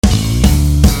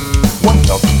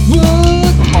The food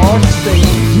are staying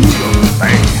here.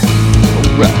 Bang.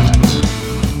 Alright.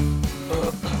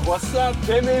 What's up,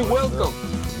 Timmy? Welcome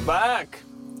back.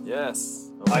 Yes.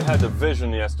 I had a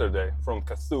vision yesterday from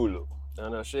Cthulhu. Oh,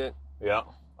 no shit. Yeah.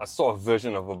 I saw a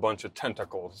vision of a bunch of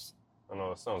tentacles. I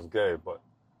know it sounds gay, but...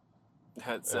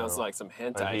 That sounds like some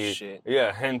hentai shit.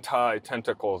 Yeah, hentai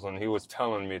tentacles, and he was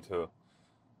telling me to,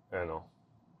 Kill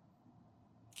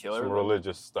some everybody?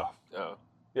 religious stuff. Oh.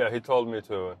 Yeah, he told me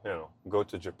to, go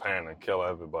to Japan and kill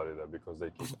everybody there because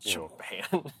they keep, Japan.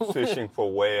 fishing for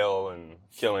whale and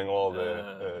killing all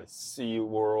the sea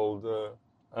world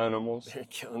animals. They're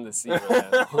killing the sea world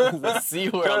animals. The sea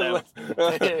world animals.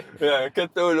 Yeah,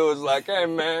 Cthulhu was like, hey,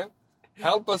 man,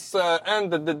 help us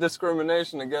end the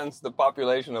discrimination against the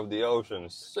population of the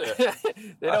oceans. Shit.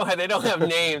 they don't have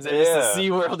names. They're just the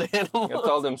sea world animals. I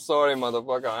told him, sorry,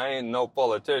 motherfucker, I ain't no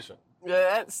politician. Yeah,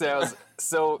 that sounds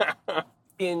so.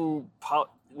 The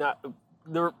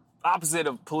opposite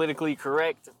of politically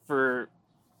correct for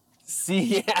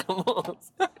sea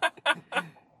animals.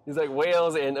 It's like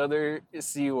whales and other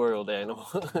sea world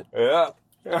animals. Yeah.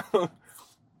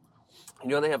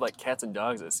 They have like cats and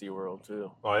dogs at SeaWorld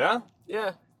too. Oh, yeah?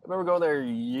 Yeah. I remember going there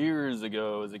years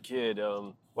ago as a kid.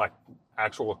 Like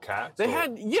actual cats? They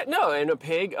had, and a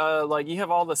pig. Like you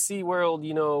have all the SeaWorld,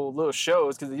 little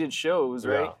shows because they did shows,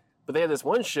 right? Yeah. But they had this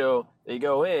one show that you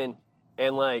go in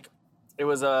and like, it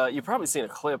was, you've probably seen a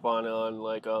clip on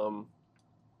like,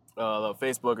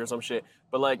 Facebook or some shit.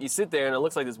 But like you sit there and it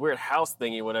looks like this weird house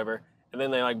thingy, whatever. And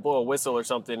then they like blow a whistle or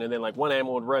something. And then like one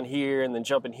animal would run here and then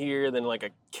jump in here. And then like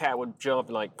a cat would jump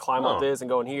and like climb up this and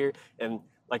go in here. And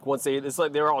like once it's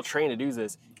like they were all trained to do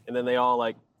this. And then they all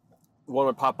like, one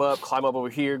would pop up, climb up over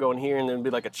here, go in here. And then it'd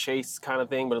be like a chase kind of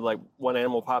thing. But like one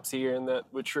animal pops here and that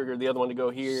would trigger the other one to go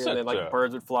here. And then like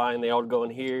birds would fly and they all would go in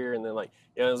here. And then like,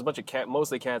 there's a bunch of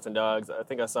mostly cats and dogs. I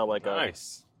think I saw like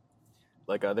nice.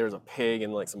 There was a pig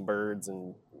and like some birds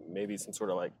and maybe some sort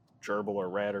of like gerbil or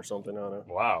rat or something on it.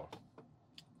 Wow.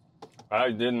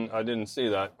 I didn't see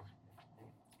that.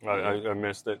 I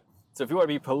missed it. So if you want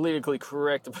to be politically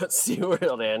correct about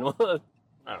SeaWorld animals,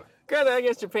 granted, I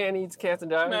guess Japan eats cats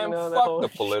and dogs. Man, fuck the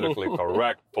politically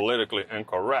correct, politically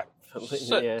incorrect.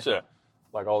 Shit.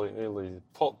 Like all these,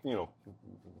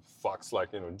 fucks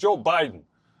like, Joe Biden.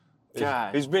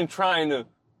 God. He's been trying to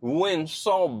win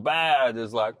so bad.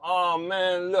 It's like, oh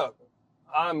man, look,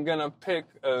 I'm gonna pick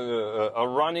a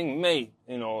running mate.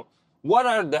 What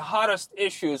are the hottest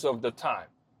issues of the time?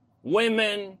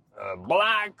 Women,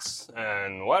 blacks,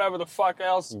 and whatever the fuck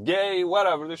else, gay,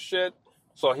 whatever the shit.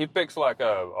 So he picks like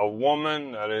a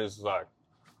woman that is like,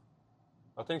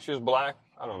 I think she's black.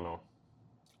 I don't know.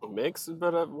 A mix,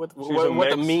 but what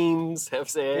the memes have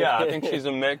said. Yeah, I think she's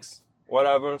a mix.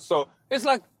 Whatever. So it's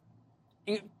like,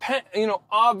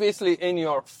 obviously in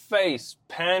your face,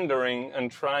 pandering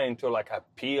and trying to like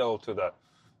appeal to the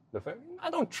I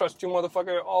don't trust you, motherfucker.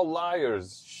 You're all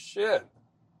liars. Shit.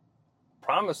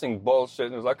 Promising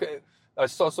bullshit. It's like, I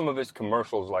saw some of his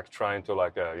commercials, like trying to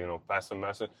like, pass a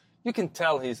message. You can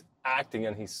tell he's acting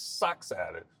and he sucks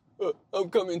at it. I'm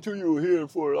coming to you here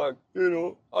for like,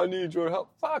 I need your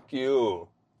help. Fuck you.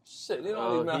 Shit, you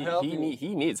don't need my help.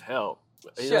 He needs help.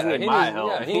 He Shit, doesn't need my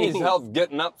help. Yeah, he needs help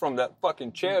getting up from that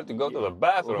fucking chair to go to the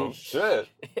bathroom. Shit.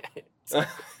 Dude.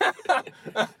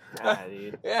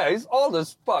 Yeah, he's old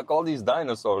as fuck. All these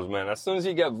dinosaurs, man. As soon as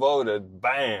he get voted,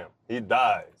 bam, he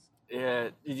dies. Yeah.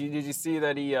 Did you see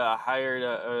that he hired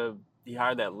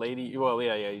that lady? Well,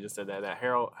 yeah. You just said that. That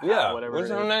Harold. Yeah. Whatever. What's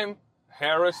her name?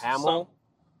 Harris. Hamill.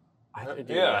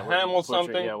 Hamill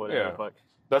something. Yeah, whatever the fuck.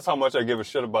 That's how much I give a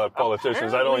shit about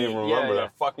politicians. I don't even remember their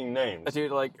fucking names.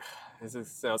 Dude, like,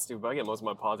 this sounds stupid, but I get most of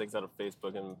my politics out of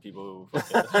Facebook and people who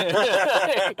fucking...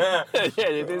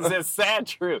 it's a sad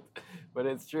truth, but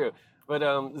it's true. But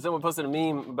someone posted a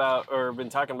meme about, or been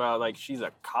talking about, like, she's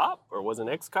a cop, or was an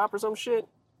ex-cop or some shit.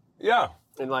 Yeah.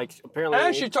 And, like, apparently...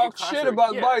 And she talked shit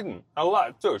about Biden. A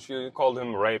lot, too. She called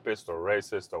him rapist or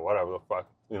racist or whatever the fuck.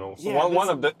 One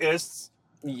of the ists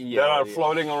that are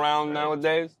floating around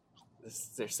nowadays.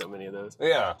 There's so many of those.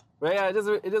 Yeah. But yeah, it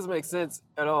doesn't make sense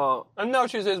at all. And now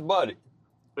she's his buddy.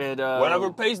 And,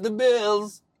 whatever pays the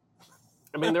bills.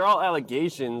 I mean, they're all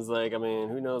allegations. Like, I mean,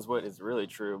 who knows what is really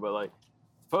true? But like,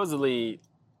 supposedly,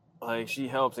 like she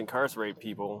helps incarcerate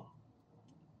people.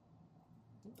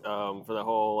 For the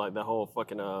whole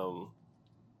fucking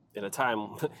in a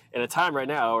time right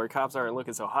now where cops aren't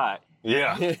looking so hot.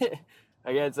 Yeah.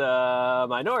 Against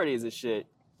minorities and shit.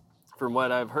 From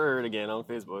what I've heard, again, on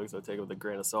Facebook, so take it with a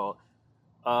grain of salt.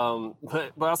 But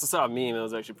I also saw a meme. It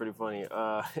was actually pretty funny.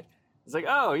 It's like,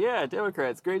 oh, yeah,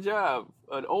 Democrats, great job.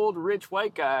 An old, rich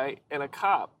white guy and a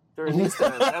cop during these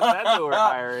times. That's what we're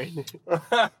hiring.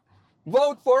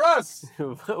 Vote for us.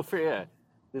 Vote for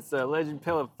this alleged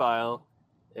pedophile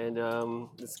and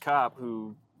this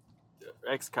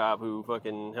ex-cop who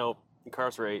fucking helped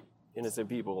incarcerate innocent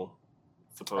people.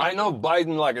 Supposedly. I know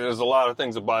Biden, like, there's a lot of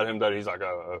things about him that he's like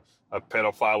a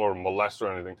pedophile or molester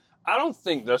or anything. I don't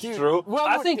think that's true. Well,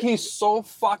 I think he's so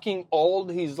fucking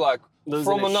old. He's like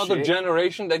from another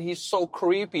generation that he's so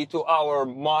creepy to our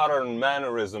modern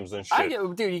mannerisms and shit.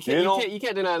 Dude, you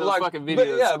can't deny those fucking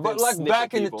videos. But like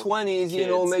back in the 20s, kids. you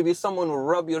know, maybe someone would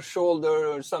rub your shoulder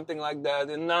or something like that,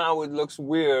 and now it looks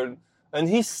weird. And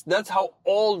that's how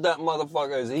old that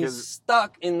motherfucker is. He's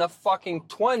stuck in the fucking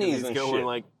 20s and shit. He's going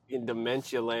like in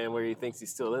dementia land where he thinks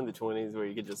he's still in the 20s, where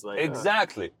you could just like...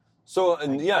 Exactly. So,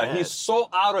 he's so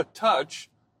out of touch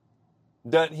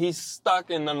that he's stuck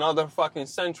in another fucking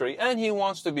century, and he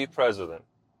wants to be president.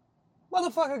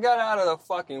 Motherfucker got out of the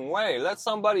fucking way. Let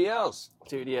somebody else.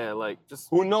 Dude, yeah, like just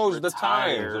who knows the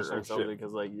times or something.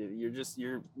 Because like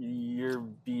you're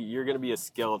gonna be a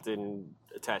skeleton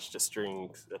attached to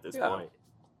strings at this point.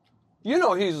 You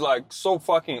know, he's like so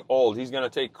fucking old. He's going to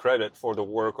take credit for the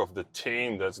work of the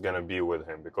team that's going to be with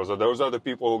him, because those are the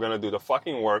people who are going to do the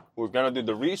fucking work, who's going to do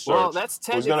the research,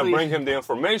 who's going to bring him the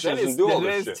information and do all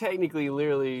this shit. That is technically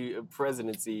literally a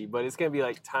presidency, but it's going to be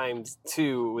like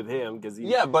 ×2 with him, because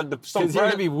you're going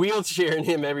to be wheelchairing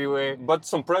him everywhere. But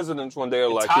some presidents, when they're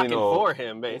like, talking for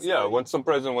him, basically. Yeah,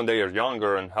 when they are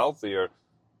younger and healthier,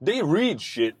 they read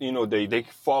shit, you know, they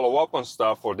follow up on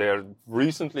stuff, or they're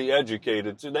recently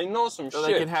educated, so they know some shit. So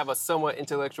they can have a somewhat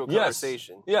intellectual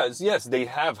conversation. Yes, they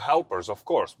have helpers, of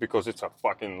course, because it's a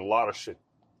fucking lot of shit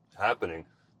happening.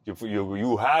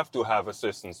 You have to have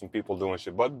assistants and people doing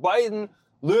shit. But Biden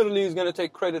literally is going to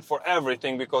take credit for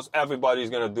everything, because everybody's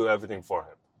going to do everything for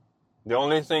him. The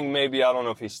only thing, maybe, I don't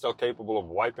know if he's still capable of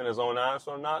wiping his own ass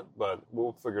or not, but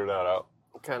we'll figure that out.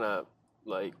 Kind of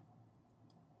like...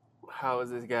 How is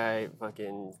this guy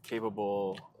fucking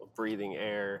capable of breathing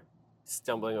air,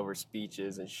 stumbling over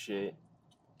speeches and shit?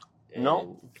 And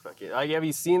no. Have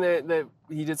you seen that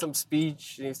he did some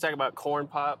speech and he was talking about corn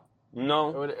pop?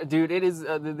 No. Dude, it is,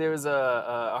 there was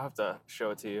I'll have to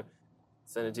show it to you,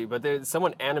 send it to you, but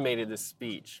someone animated this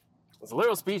speech. It's a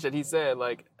literal speech that he said,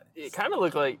 like, it kind of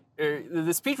looked like,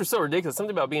 the speech was so ridiculous,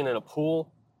 something about being in a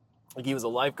pool, like he was a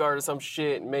lifeguard or some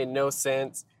shit, it made no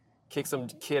sense. Kick some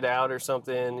kid out or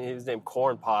something. His name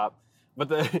Corn Pop. But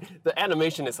the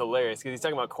animation is hilarious, because he's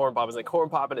talking about Corn Pop. It's like Corn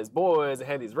Pop and his boys and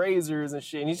had these razors and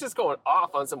shit. And he's just going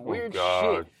off on some weird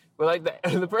shit. But like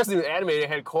the person who animated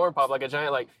had Corn Pop, like a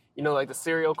giant, like, you know, like the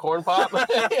cereal Corn Pop. Like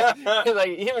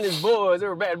him and his boys, they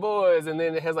were bad boys. And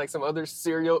then it has like some other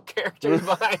cereal characters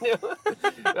behind him.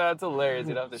 That's hilarious.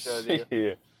 You'd have to show it to you.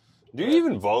 Yeah. Do you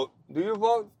even vote? Do you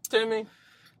vote, Timmy?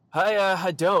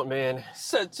 I don't, man.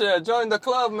 Join the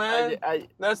club, man.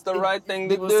 That's the right thing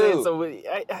to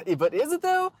do. But is it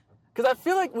though? Because I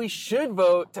feel like we should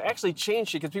vote to actually change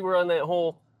shit. Because people are on that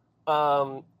whole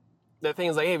that thing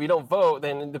is like, hey, if you don't vote,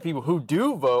 then the people who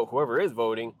do vote, whoever is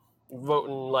voting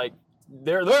like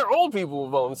they're old people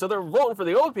voting, so they're voting for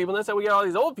the old people, and that's how we get all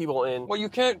these old people in. Well, you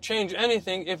can't change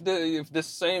anything if the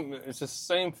same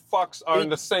fucks are in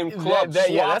the same club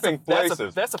swapping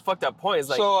places. That's a fucked up point. It's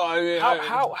like,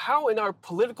 so how in our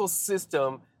political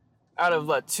system, out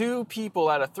of 2 people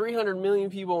out of 300 million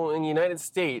people in the United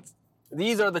States,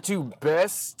 these are the 2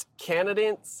 best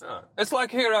candidates? It's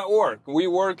like here at work. We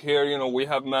work here, you know, we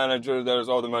have managers, there's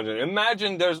other managers.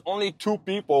 Imagine there's only 2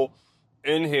 people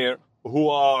in here who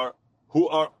are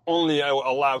only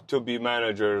allowed to be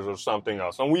managers or something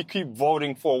else. And we keep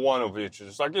voting for one of each.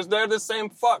 It's like, they're the same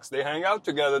fucks. They hang out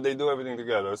together. They do everything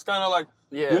together. It's kind of like,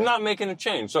 you're not making a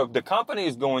change. So if the company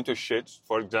is going to shit,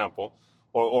 for example,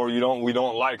 or we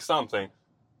don't like something,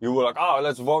 you were like,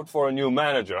 let's vote for a new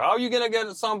manager. How are you going to get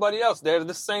somebody else? They're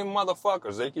the same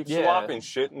motherfuckers. They keep swapping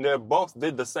shit, and they both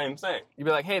did the same thing. You'd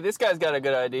be like, hey, this guy's got a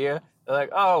good idea. They're like,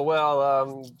 oh,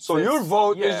 well... so your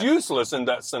vote is useless in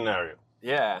that scenario.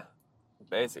 Yeah.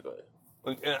 Basically.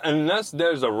 Unless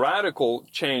there's a radical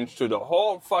change to the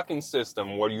whole fucking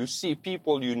system, where you see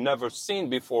people you never seen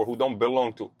before who don't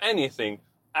belong to anything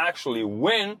actually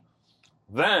win,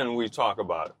 then we talk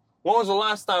about it. When was the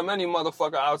last time any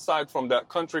motherfucker outside from that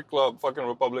country club, fucking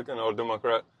Republican or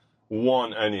Democrat,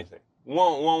 won anything? When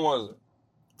was it?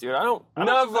 Dude, I don't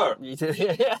Never.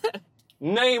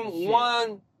 Name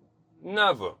one.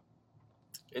 Never.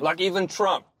 Like even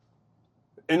Trump.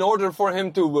 In order for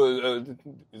him to,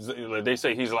 they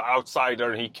say he's an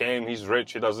outsider, he came, he's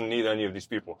rich, he doesn't need any of these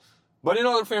people. But in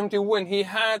order for him to win, he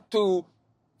had to,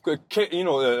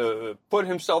 put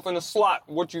himself in a slot.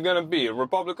 What you gonna be, a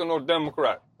Republican or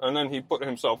Democrat? And then he put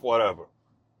himself whatever.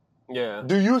 Yeah.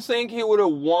 Do you think he would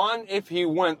have won if he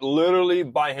went literally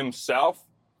by himself?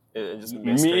 It just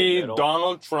missed straight Me, middle.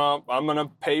 Donald Trump, I'm going to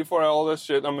pay for all this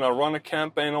shit. I'm going to run a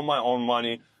campaign on my own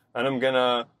money, and I'm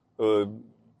going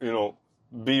to,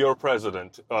 be your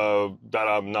president, that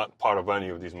I'm not part of any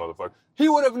of these motherfuckers. He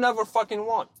would have never fucking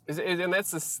won. And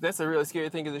that's a really scary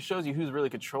thing because it shows you who's really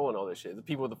controlling all this shit. The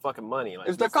people with the fucking money. Like,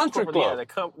 It's the country club.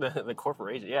 Yeah, the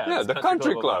corporation. Yeah, Yeah, it's the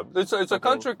country club. It's a Okay.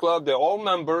 country club. They're all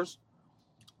members,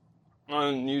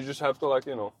 and you just have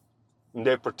to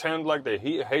they pretend like they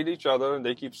hate each other, and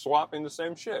they keep swapping the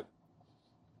same shit.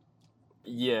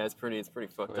 Yeah, it's pretty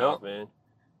fucked Yeah. up, man.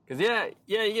 Cause you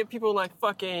get people like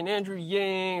fucking Andrew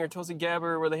Yang or Tulsi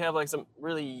Gabbard where they have like some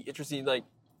really interesting, like,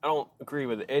 I don't agree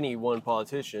with any one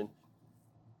politician,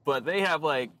 but they have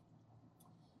like,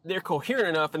 they're coherent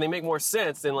enough and they make more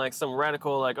sense than like some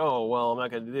radical like, oh, well, I'm not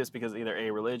going to do this because either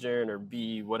A, religion, or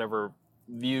B, whatever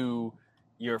view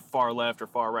your far left or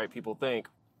far right people think,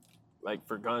 like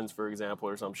for guns, for example,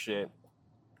 or some shit.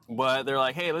 But they're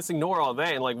like, hey, let's ignore all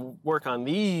that and like work on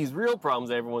these real problems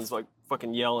that everyone's like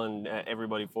fucking yelling at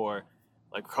everybody for,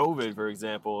 like COVID, for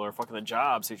example, or fucking the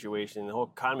job situation, the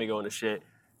whole economy going to shit.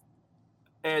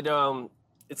 And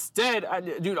instead,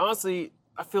 dude, honestly,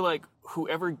 I feel like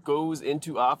whoever goes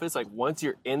into office, like once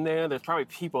you're in there, there's probably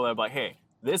people that are like, hey,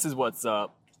 this is what's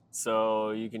up.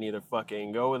 So you can either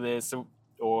fucking go with this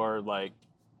or like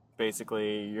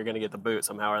basically you're going to get the boot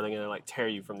somehow, or they're going to like tear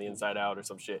you from the inside out or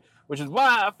some shit. Which is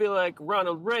why I feel like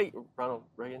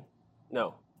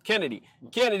Kennedy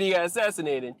got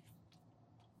assassinated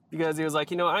because he was like,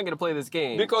 I'm going to play this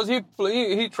game. Because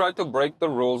he tried to break the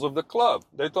rules of the club.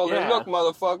 They told him, look,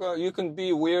 motherfucker, you can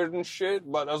be weird and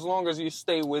shit, but as long as you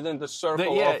stay within the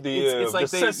circle of the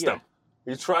system. Yeah.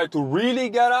 You try to really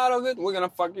get out of it, we're going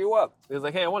to fuck you up. It was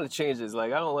like, hey, I want to change this.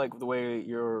 Like, I don't like the way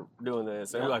you're doing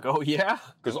this. And you're like, oh, yeah?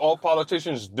 Because all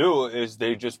politicians do is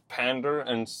they just pander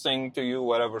and sing to you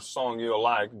whatever song you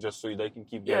like just so they can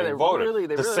keep getting voted.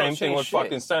 The same thing with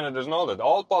fucking senators and all that.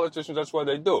 All politicians, that's what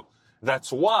they do.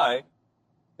 That's why,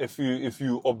 if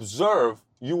you observe,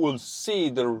 you will see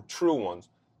the true ones.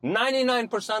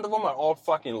 99% of them are all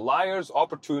fucking liars,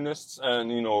 opportunists,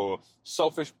 and,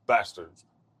 selfish bastards.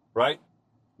 Right?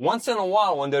 Once in a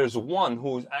while, when there's one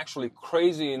who's actually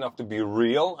crazy enough to be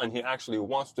real and he actually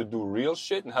wants to do real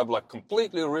shit and have like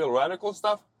completely real radical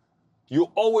stuff,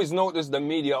 you always notice the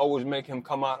media always make him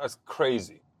come out as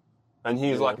crazy. And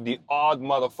he's like the odd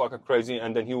motherfucker crazy,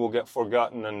 and then he will get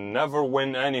forgotten and never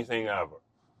win anything ever.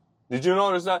 Did you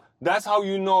notice that? That's how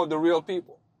you know the real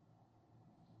people.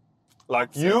 Like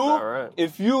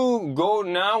if you go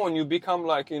now and you become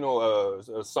like,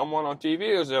 someone on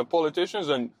TV as a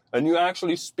politician and you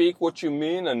actually speak what you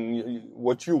mean and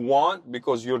what you want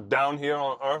because you're down here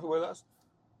on earth with us,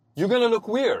 you're going to look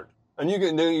weird. And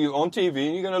you're on TV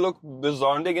and you're going to look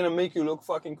bizarre and they're going to make you look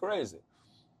fucking crazy.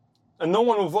 And no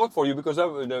one will vote for you because,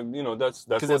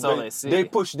 that's all they see. They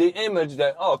push the image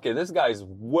that, this guy's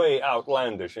way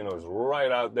outlandish, is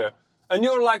right out there. And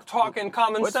you're like talking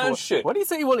common sense shit. What do you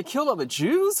say? You want to kill all the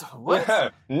Jews? What?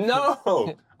 Yeah,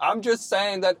 no. I'm just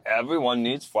saying that everyone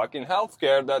needs fucking health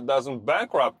care that doesn't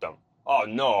bankrupt them. Oh,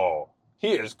 no. He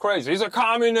is crazy. He's a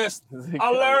communist.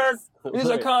 Alert! He's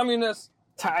a communist.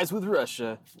 Ties with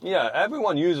Russia. Yeah,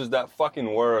 everyone uses that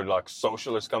fucking word like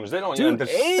socialist communist. They don't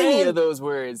understand. Any of those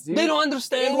words, dude. They don't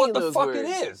understand what the fuck it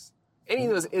is. Any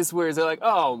of those words, they're like,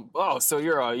 oh, so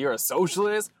you're a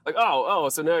socialist? Like,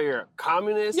 so now you're a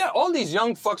communist? Yeah, all these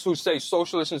young fucks who say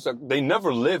socialist and stuff, they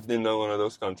never lived in one of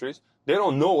those countries. They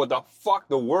don't know what the fuck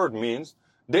the word means.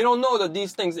 They don't know that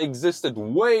these things existed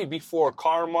way before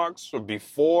Karl Marx or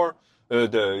before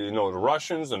the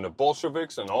Russians and the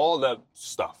Bolsheviks and all that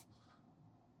stuff.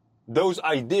 Those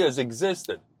ideas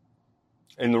existed.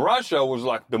 In Russia was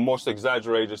like the most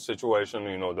exaggerated situation,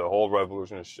 the whole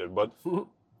revolution and shit. But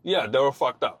yeah, they were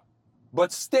fucked up.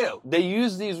 But still, they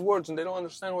use these words and they don't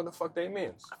understand what the fuck they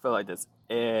mean. I feel like that's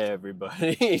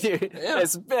everybody, dude. Yeah.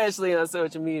 Especially on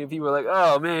social media. People are like,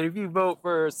 oh man, if you vote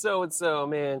for so-and-so,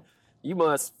 man, you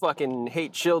must fucking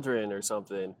hate children or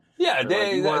something. Yeah,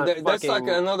 that's like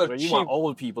another cheap... You want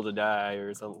old people to die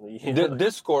or something. The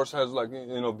discourse has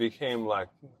became like,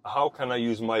 how can I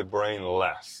use my brain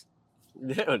less?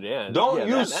 Yeah. Don't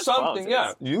use something,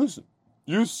 politics.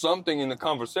 Use something in the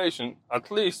conversation, at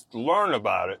least learn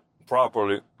about it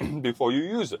properly before you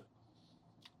use it.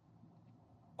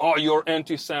 Oh, you're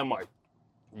anti-Semite.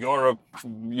 You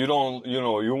want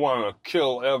to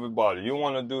kill everybody. You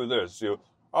want to do this.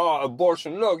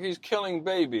 Abortion. Look, he's killing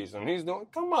babies and he's doing,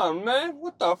 come on, man.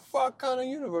 What the fuck kind of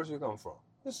universe you come from?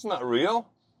 This is not real.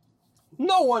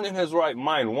 No one in his right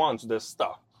mind wants this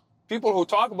stuff. people who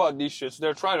talk about these shits,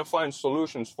 they're trying to find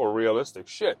solutions for realistic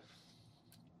shit.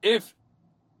 If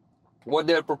what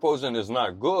they're proposing is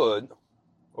not good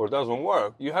or doesn't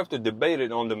work, you have to debate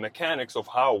it on the mechanics of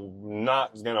how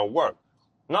not it's gonna work.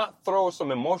 Not throw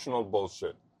some emotional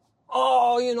bullshit.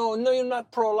 Oh, no, you're not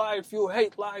pro-life, you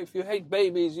hate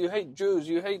babies, you hate Jews,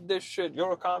 you hate this shit,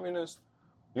 you're a communist,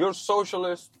 you're a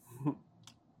socialist,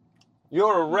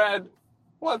 you're a red,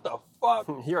 what the fuck?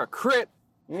 You're a crip,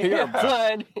 you're a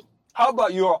blood. How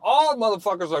about all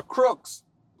motherfuckers are crooks?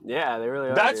 Yeah, they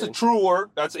really are. That's a true word,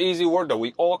 that's an easy word that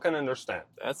we all can understand.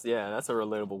 That's a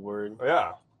relatable word.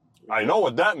 Yeah, I know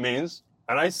what that means.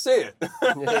 And I say it.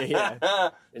 Yeah.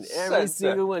 And every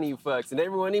single one of you fucks, and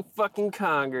everyone in fucking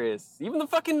Congress, even the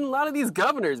fucking, a lot of these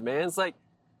governors, man. It's like,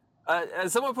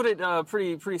 someone put it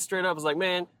pretty straight up. It's like,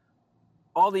 man,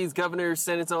 all these governors,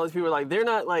 senates, all these people, like, they're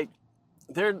not like,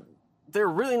 they're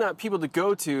really not people to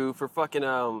go to for fucking,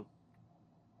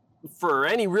 for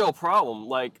any real problem.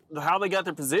 Like, how they got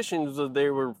their positions was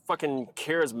they were fucking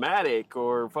charismatic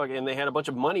or fucking, and they had a bunch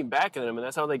of money backing them, and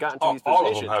that's how they got into these positions. All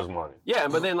of them has money. Yeah,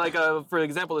 but then, like, for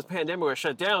example, this pandemic was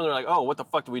shut down, they're like, oh, what the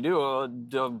fuck do we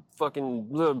do? Fucking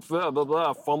blah, blah, blah,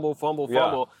 blah, fumble.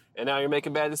 Yeah. And now you're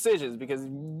making bad decisions because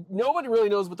nobody really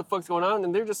knows what the fuck's going on,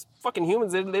 and they're just fucking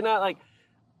humans. They're not, like,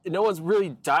 no one's really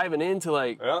diving into,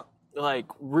 like,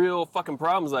 real fucking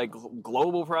problems, like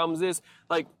global problems.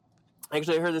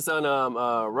 Actually, I heard this on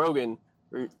Rogan,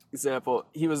 for example.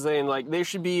 He was saying, like, there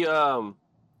should be,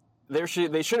 they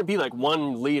shouldn't be, like,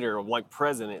 one leader, like,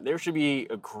 president. There should be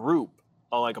a group,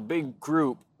 like, a big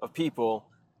group of people,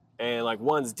 and, like,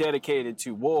 one's dedicated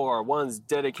to war, one's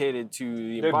dedicated to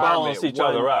the environment. They balance each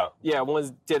other out. Yeah,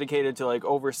 one's dedicated to, like,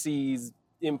 overseas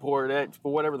import,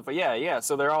 export, whatever the fuck. Yeah.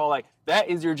 So they're all like, that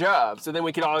is your job. So then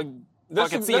we can all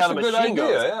fucking see how the machine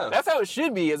goes. Yeah. That's how it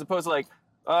should be, as opposed to, like,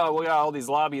 oh, we got all these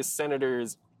lobbyist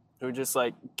senators who are just,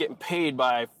 like, getting paid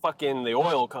by fucking the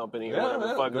oil company or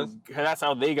whatever. That's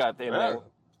how they got there.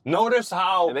 Notice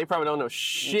how... And they probably don't know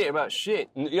shit about shit.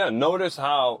 Yeah, notice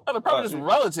how... Oh, they're probably just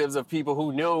relatives of people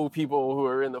who know people who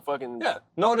are in the fucking... Yeah,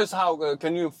 notice how...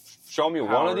 can you show me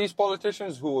one of these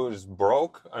politicians who is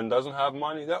broke and doesn't have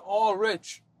money? They're all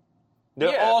rich.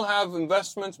 They all have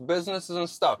investments, businesses, and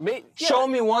stuff. Show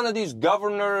me one of these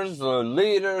governors,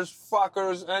 leaders,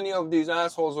 fuckers, any of these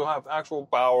assholes who have actual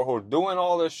power, who are doing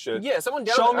all this shit. Yeah, someone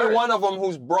down Show me one of them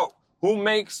who's broke, who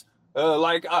makes,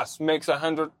 like us, makes at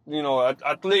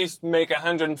least make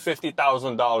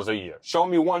 $150,000 a year. Show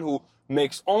me one who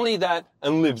makes only that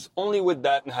and lives only with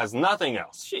that and has nothing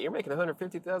else. Shit, you're making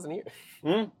 $150,000 a year.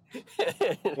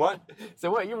 What?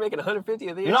 So what? You're making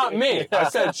 $150,000 a year? Not me. I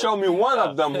said, show me one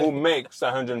of them who makes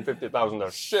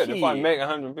 $150,000. Shit, if I make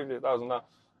 $150,000,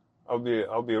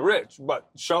 I'll be rich. But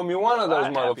show me one of those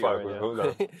motherfuckers who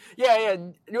does. Yeah.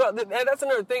 Well, that's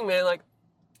another thing, man. Like,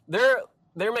 they're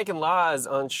making laws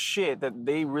on shit that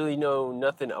they really know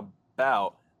nothing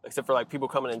about, except for, like, people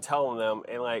coming and telling them.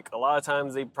 And, like, a lot of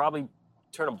times they probably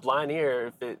turn a blind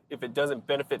ear if it doesn't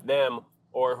benefit them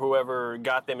or whoever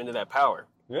got them into that power.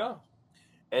 Yeah.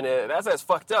 And that's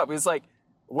fucked up. It's like,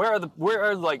 where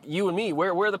are like you and me?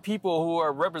 Where are the people who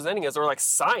are representing us, or like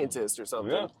scientists or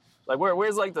something? Yeah. Like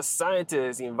where's like the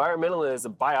scientists, the environmentalists, the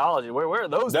biology? Where are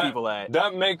those people at?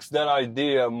 That makes that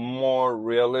idea more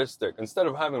realistic. Instead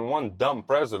of having one dumb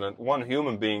president, one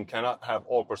human being cannot have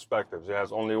all perspectives. He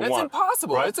has only one. That's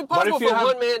impossible. Right? It's impossible for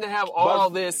one man to have all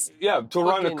this. Yeah, to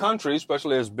run a country,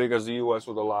 especially as big as the U.S.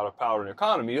 with a lot of power and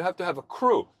economy, you have to have a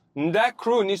crew. And that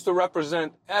crew needs to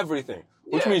represent everything.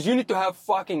 Which means you need to have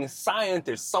fucking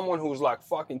scientists, someone who's like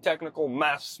fucking technical,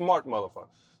 math smart motherfucker.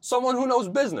 Someone who knows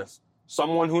business.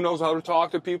 Someone who knows how to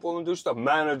talk to people and do stuff.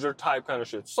 Manager type kind of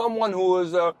shit. Someone who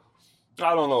is I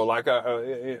don't know, like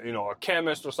a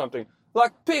chemist or something.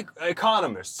 Like pick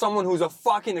economist. Someone who's a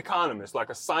fucking economist, like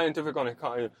a scientific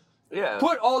economist. Yeah.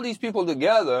 Put all these people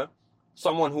together.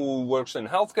 Someone who works in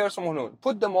healthcare, someone who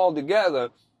put them all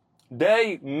together.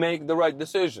 They make the right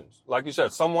decisions. Like you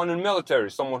said, someone in military,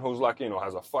 someone who's like,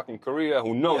 has a fucking career,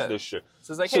 who knows this shit.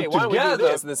 So it's like, hey, why don't we do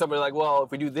this? And then somebody's like, well,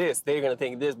 if we do this, they're going to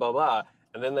think this, blah, blah.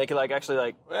 And then they can like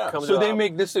actually come So they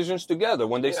make decisions together.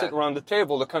 When they sit around the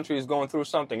table, the country is going through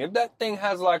something. If that thing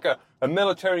has like a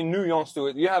military nuance to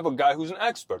it, you have a guy who's an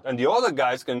expert. And the other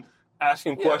guys can ask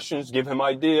him questions, give him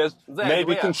ideas,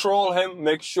 maybe control him,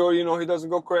 make sure, he doesn't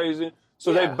go crazy.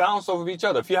 So they bounce off of each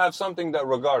other. If you have something that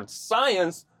regards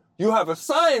science, you have a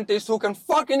scientist who can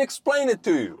fucking explain it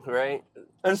to you. Right.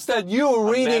 Instead, you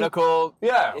reading... medical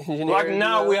like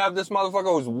now we have this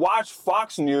motherfucker who's watched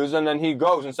Fox News and then he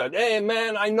goes and said, hey,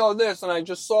 man, I know this and I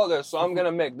just saw this, so I'm going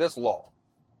to make this law.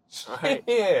 Right.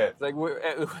 Yeah. It's like,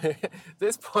 at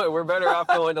this point, we're better off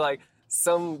going to, like,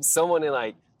 someone in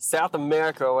like South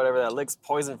America or whatever that licks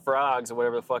poison frogs or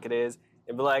whatever the fuck it is,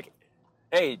 and be like,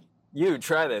 "Hey, you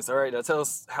try this. All right, now tell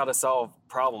us how to solve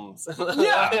problems."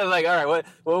 Yeah. Like, all right,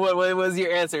 what was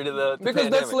your answer to the Because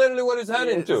pandemic? that's literally what it's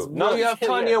heading to. Now you have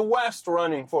Kanye Yeah. West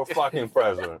running for fucking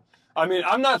president. I mean,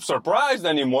 I'm not surprised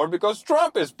anymore because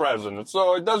Trump is president,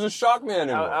 so it doesn't shock me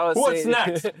anymore. I was What's saying-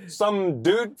 next? Some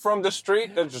dude from the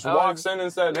street that just walks in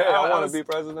and said, "Hey, I want to be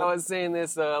president." I was saying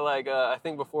this, I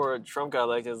think before Trump got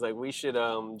elected, it's like we should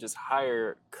just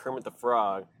hire Kermit the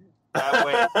Frog. That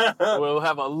way, we'll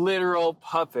have a literal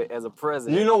puppet as a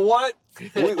president. You know what?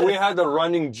 We had a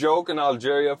running joke in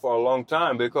Algeria for a long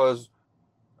time because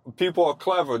people are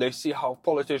clever. They see how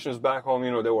politicians back home,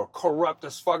 they were corrupt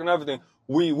as fuck and everything.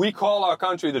 We call our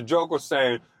country, the joke was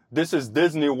saying, this is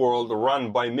Disney World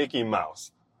run by Mickey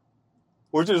Mouse.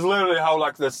 Which is literally how,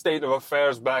 like, the state of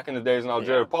affairs back in the days in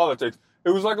Algeria politics. It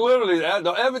was like literally,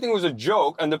 everything was a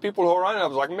joke, and the people who were running it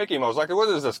was like Mickey Mouse. Like, what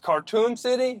is this, Cartoon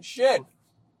City? Shit.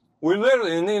 We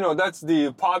literally, and that's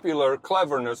the popular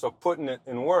cleverness of putting it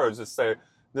in words, is say,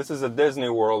 this is a Disney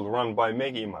World run by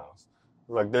Mickey Mouse.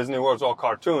 Like, Disney World's all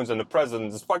cartoons, and the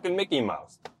president is fucking Mickey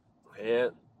Mouse. Yeah.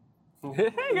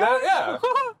 Hey, guys. Yeah. So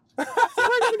we're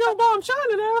gonna go bomb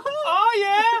China now.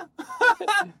 Oh,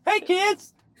 yeah. Hey,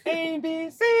 kids. A, B,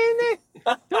 C, D.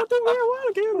 Don't do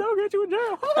marijuana, kids. They'll get you in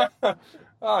jail.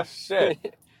 Oh,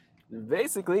 shit.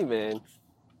 Basically, man.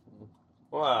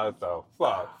 What the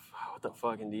fuck? What the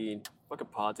fuck, indeed. Fucking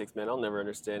politics, man. I'll never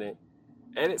understand it.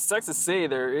 And it sucks to say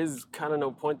there is kind of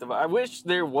no point to... I wish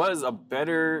there was a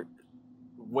better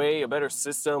way, a better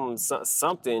system,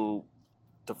 something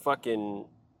to fucking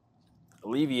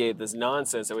alleviate this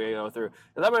nonsense that we go through.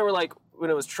 And I remember, like,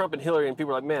 when it was Trump and Hillary, and people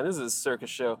were like, man, this is a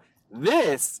circus show.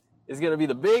 This is going to be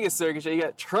the biggest circus show. You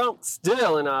got Trump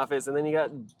still in office, and then you got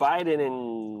Biden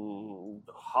and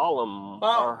Hollum,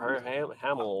 or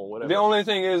Hamill, whatever. The only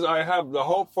thing is I have the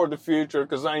hope for the future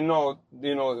because I know,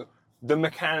 the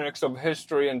mechanics of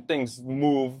history and things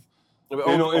move.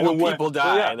 In a way. People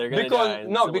die. They're going to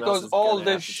die. Because all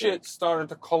this shit started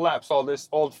to collapse. All this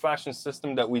old-fashioned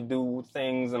system that we do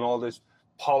things and all this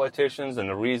politicians and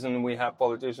the reason we have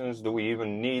politicians, do we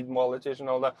even need politicians,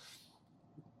 all that?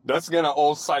 That's going to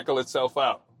all cycle itself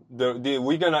out. We're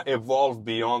going to evolve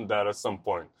beyond that at some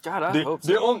point. God, I hope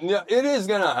so. It is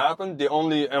going to happen. The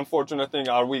only unfortunate thing,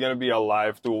 are we going to be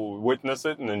alive to witness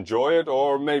it and enjoy it?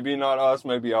 Or maybe not us,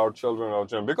 maybe our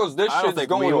children. Because this shit is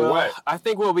going away. I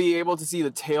think we'll be able to see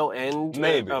the tail end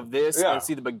of this and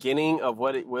see the beginning of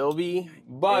what it will be.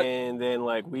 And then,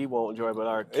 like, we won't enjoy it, but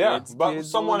our kids. Yeah, but if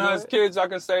someone has kids, I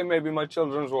can say maybe my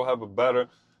children will have a better...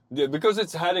 Because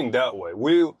it's heading that way.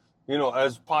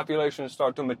 As populations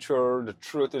start to mature, the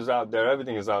truth is out there,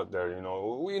 everything is out there,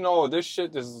 We know this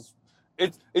shit is,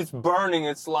 it's burning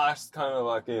its last kind of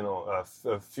like,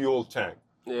 a fuel tank.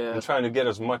 Yeah. And trying to get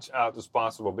as much out as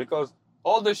possible because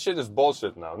all this shit is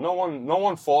bullshit now. No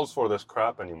one falls for this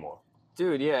crap anymore.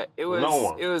 Dude, yeah, it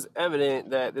was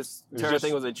evident that this entire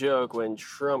thing was a joke when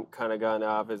Trump kind of got into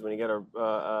office, when he got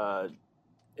a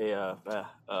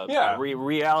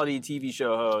reality TV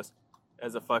show host.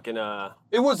 As a fucking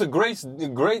It was a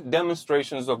great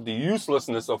demonstrations of the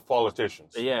uselessness of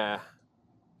politicians. Yeah.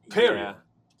 Period. Yeah.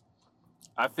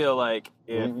 I feel like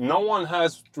no one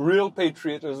has real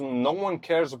patriotism. No one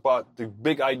cares about the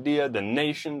big idea, the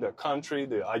nation, the country,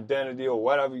 the identity, or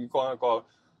whatever you want to call it.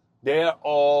 They're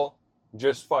all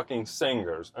just fucking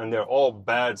singers, and they're all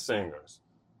bad singers.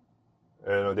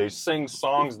 They sing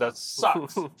songs that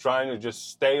sucks, trying to just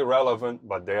stay relevant,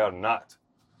 but they are not.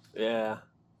 Yeah.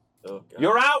 Oh,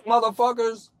 you're out,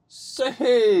 motherfuckers!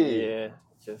 Say! Yeah,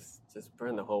 just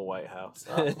burn the whole White House.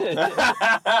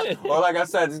 Well, like I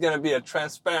said, it's gonna be a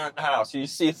transparent house. You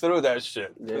see through that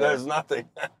shit. Yeah. There's nothing.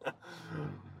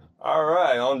 All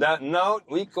right, on that note,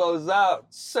 we close out.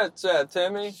 Sit,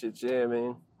 Timmy. Shit, yeah,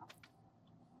 man.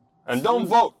 And don't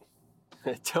vote.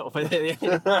 Don't.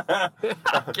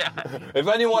 If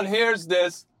anyone hears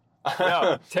this,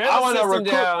 no, I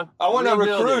want to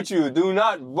recruit you. Do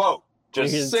not vote.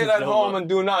 Just sit at home and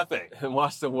do nothing. And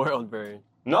watch the world burn.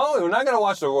 No, we're not going to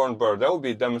watch the world burn. There will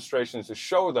be demonstrations to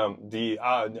show them we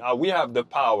have the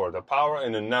power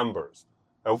in the numbers.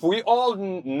 If we all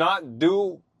not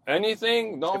do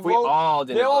anything, don't vote,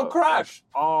 they all crash.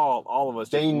 All of us.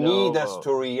 They need us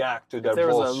to react to their bullshit. There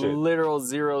was a literal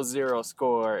 0-0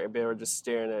 score, they were just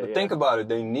staring at it. Think about it.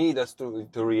 They need us to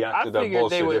react to their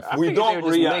bullshit. If we don't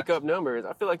react, make up numbers.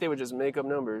 I feel like they would just make up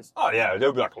numbers. Oh yeah,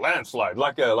 they'd be like landslide,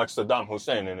 like Saddam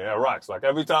Hussein in Iraq. It's like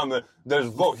every time there's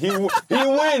vote, he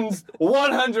wins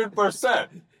 100%.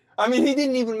 I mean, he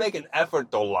didn't even make an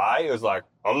effort to lie. It was like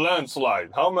a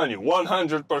landslide. How many?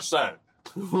 100%.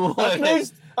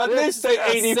 At least say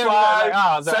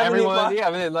 85, so 75. everyone, yeah,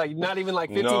 I mean, like not even like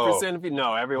 15% of people.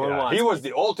 No, everyone Yeah, wants. he was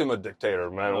the ultimate dictator,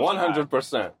 man,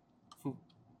 100%.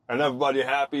 And everybody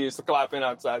happy, is clapping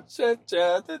outside.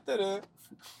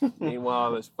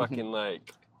 Meanwhile, there's fucking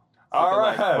like, All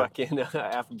right. fucking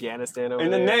Afghanistan over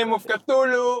In the there. name of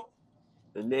Cthulhu,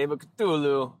 The name of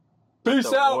Cthulhu. peace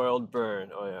The out. world burn.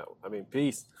 Oh yeah, I mean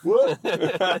peace. What?